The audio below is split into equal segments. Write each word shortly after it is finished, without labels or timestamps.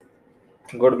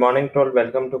Good morning to all.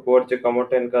 Welcome to कोर्ज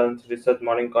कमोटे and currency research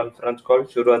morning conference call.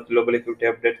 शुरुआत global equity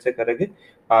update से करेंगे।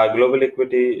 Global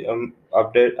equity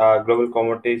update, global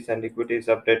commodities and equities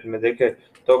update में देखें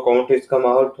तो commodities का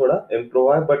माहौल थोड़ा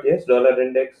इम्प्रूव है, बट यस डॉलर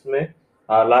इंडेक्स में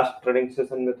लास्ट ट्रेडिंग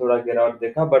सेशन में थोड़ा गिरावट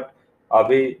देखा, बट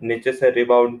अभी नीचे से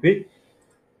रिबाउंड भी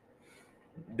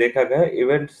देखा गया।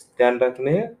 इवेंट्स ध्यान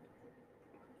रखने हैं,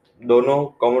 दोनों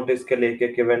कमोडिटीज के लिए एक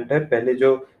एक इवेंट है। पहले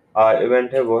जो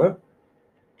इवेंट है वो है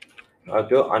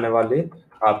जो आने वाली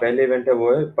पहले इवेंट है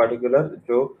वो है पर्टिकुलर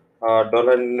जो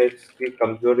डॉलर इंडेक्स की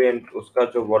कमजोरी एंड उसका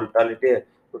जो वोलेटिलिटी है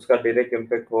उसका डायरेक्ट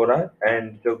इम्पैक्ट हो रहा है,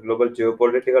 एंड जो ग्लोबल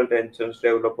जियोपॉलिटिकल टेंशन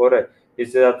डेवलप हो रहा है इस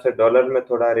हिसाब से डॉलर में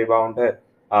थोड़ा रिबाउंड है।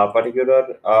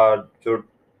 पर्टिकुलर जो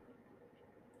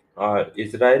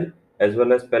Israel as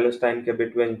well as Palestine के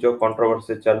बिटवीन जो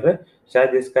कंट्रोवर्सी चल रहे,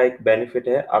 शायद इसका एक बेनिफिट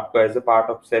है आपको as a part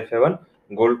of safe haven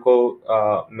gold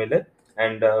को मिले।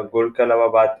 एंड गोल्ड के अलावा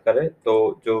बात करें तो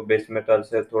जो बेस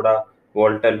मेटल्स है थोड़ा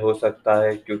वोलेटाइल हो सकता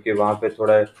है, क्योंकि वहां पे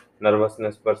थोड़ा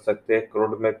नर्वसनेस बढ़ सकते हैं।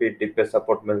 क्रूड में भी डिप पे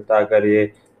सपोर्ट मिलता है अगर ये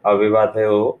विवाद है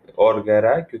वो और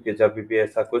गहरा है, क्योंकि जब भी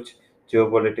ऐसा कुछ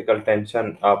geopolitical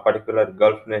tension particular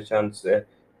gulf nations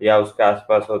या उसके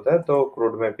आसपास होता है तो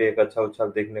क्रूड में भी एक अच्छा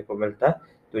उछाल देखने को मिलता है।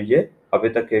 तो ये अभी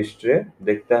तक हिस्ट्री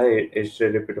देखता है हिस्ट्री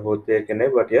रिपीट होती है कि नहीं,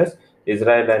 बट यस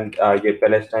इसराइल एंड ये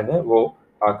पैलेस्टाइन है वो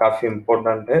काफी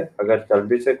इम्पोर्टेंट है। अगर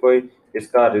जल्दी से कोई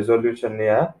इसका रिजोल्यूशन नहीं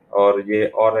आया और ये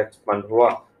और एक्सपांड हुआ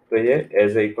तो ये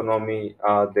एज ए इकोनॉमी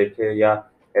देखे या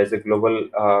एज ए ग्लोबल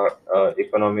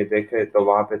इकोनॉमी देखे तो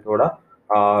वहां पे थोड़ा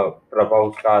प्रभाव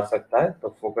उसका आ सकता है।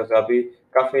 तो फोकस अभी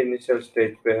काफी इनिशियल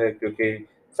स्टेज पे है, क्योंकि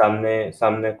सामने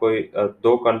सामने कोई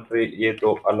दो कंट्री ये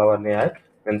तो अलावा नहीं आए,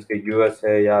 मीन्स के यूएस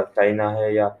है या चाइना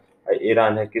है या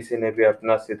ईरान है, किसी ने भी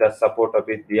अपना सीधा सपोर्ट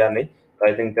अभी दिया नहीं। तो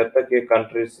आई थिंक जब तक ये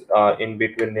कंट्रीज इन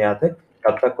बिटवीन नहीं आते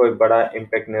तब तक कोई बड़ा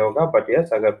इम्पेक्ट नहीं होगा। बट यस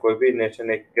अगर कोई भी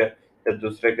नेशन एक से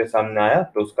दूसरे के सामने आया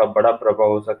तो उसका बड़ा प्रभाव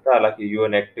हो सकता है। हालांकि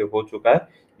यूएन एक्टिव हो चुका है,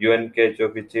 यूएन के जो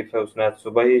भी चीफ है उसने आज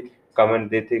सुबह ही कमेंट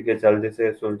दी थी कि जल्दी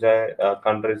से सुलझाए।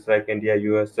 Countries like India,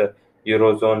 US,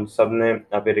 eurozone सबने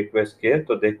अभी रिक्वेस्ट की है,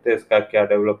 तो देखते हैं इसका क्या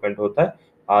डेवलपमेंट होता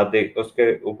है। देख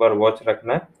उसके ऊपर वॉच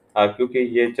रखना है, क्योंकि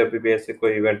ये जब भी ऐसे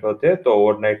कोई इवेंट होते हैं तो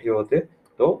ओवरनाइट ही होते हैं।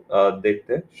 तो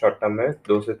देखते हैं शॉर्ट टर्म में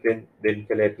 2 से 3 दिन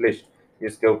के लिए एटलीस्ट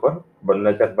इसके ऊपर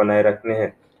नजर बनाए रखनी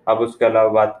है। अब उसके अलावा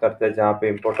बात करते हैं जहाँ पे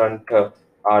इम्पोर्टेंट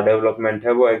डेवलपमेंट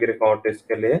है वो एग्री कमोडिटीज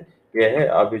के लिए ये है।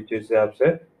 अभी जिस हिसाब से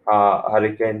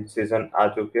हरिकेन सीजन आ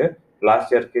चुके हैं,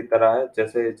 लास्ट ईयर की तरह है,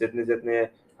 जैसे जितने जितने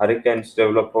हरिकेन्स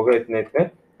डेवलप हो गए इतने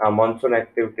इतने मानसून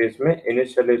एक्टिविटीज में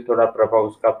इनिशियली थोड़ा प्रभाव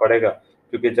उसका पड़ेगा,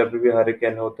 क्योंकि जब भी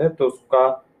हरिकेन होते हैं तो उसका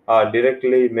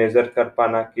डायरेक्टली मेजर कर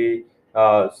पाना कि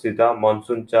सीधा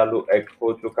मानसून चालू एक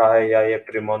हो चुका है या ये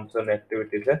प्री मानसून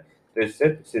एक्टिविटीज है, तो इससे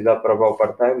सीधा प्रभाव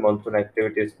पड़ता है मानसून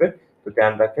एक्टिविटीज पे। तो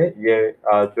ध्यान रखें ये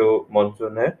जो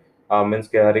मानसून है मीन्स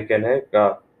के हरिकेन है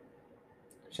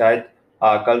शायद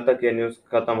कल तक ये न्यूज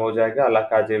खत्म हो जाएगा।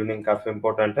 हालांकि आज इवनिंग काफी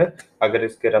इंपॉर्टेंट है। अगर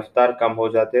इसकी रफ्तार कम हो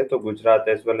जाती है तो Gujarat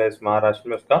as well as Maharashtra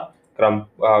में उसका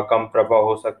कम प्रभाव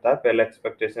हो सकता है। पहले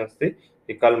एक्सपेक्टेशन थी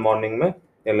कि कल मॉर्निंग में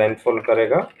ये लैंडफॉल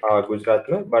करेगा गुजरात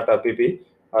में, बट अभी भी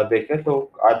देखें तो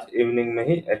आज इवनिंग में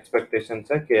ही एक्सपेक्टेशन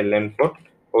है कि लैंडफॉल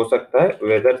हो सकता है।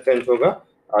 वेदर चेंज होगा,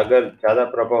 अगर ज्यादा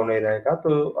प्रभाव नहीं रहेगा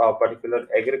तो पर्टिकुलर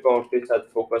एग्री कमोडिटीज आज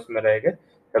फोकस में रहेंगे।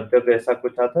 जब जब ऐसा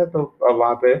कुछ आता है तो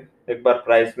वहां पे एक बार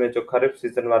प्राइस में जो खरीफ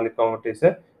सीजन वाली कमोडिटीज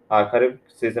है, खरीफ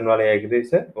सीजन वाले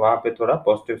एग्रीज है, वहां पे थोड़ा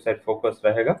पॉजिटिव साइड फोकस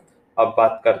रहेगा। अब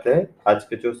बात करते हैं आज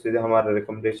के जो सीधे हमारे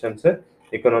रिकमेंडेशन है।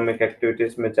 इकोनॉमिक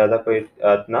एक्टिविटीज में ज्यादा कोई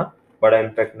इतना बड़ा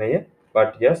इम्पैक्ट नहीं है,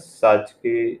 बट यस आज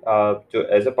की जो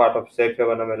as a part of safe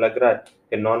haven हमें लग रहा है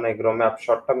कि नॉन एग्रो में आप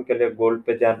शॉर्ट टर्म के लिए गोल्ड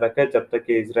पे ध्यान रखें जब तक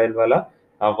कि इसराइल वाला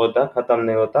मुद्दा खत्म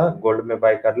नहीं होता। गोल्ड में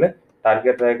बाय कर ले,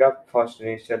 टारगेट रहेगा फर्स्ट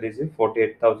इनिशियल इज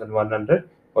 48,100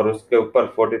 और उसके ऊपर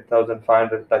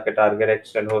 40,500 तक के टारगेट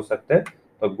एक्सटेंड हो सकते हैं।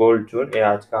 तो गोल्ड जून ये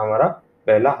आज का हमारा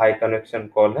पहला हाई कन्वेक्शन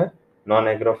कॉल है नॉन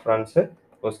एग्रो फ्रंट से।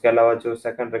 उसके अलावा जो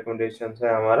सेकंड रिकमेंडेशन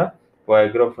है हमारा वो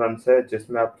एग्रो फ्रंट से,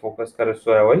 जिसमें आप फोकस करें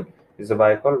soya oil is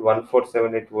buy call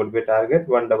 1478 would be target,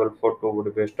 1442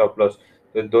 would be stop loss.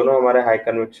 तो दोनों हमारे हाई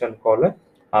कन्वेक्शन कॉल है,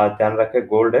 ध्यान रखें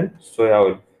गोल्ड एंड सोया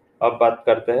ऑयल। अब बात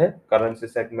करते हैं करेंसी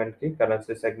सेगमेंट की।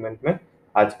 करेंसी सेगमेंट में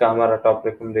आज का हमारा टॉप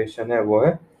रिकमेंडेशन है वो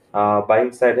है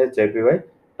बाइंग साइड है जेपीवाई,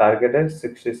 टारगेट है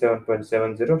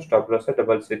 67.70, स्टॉप लॉस है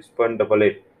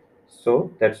 66.88। So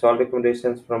that's all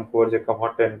recommendations from Forge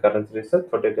Commodity and Currency Research.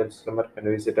 For details, can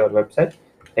visit our website.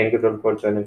 Thank you all for joining.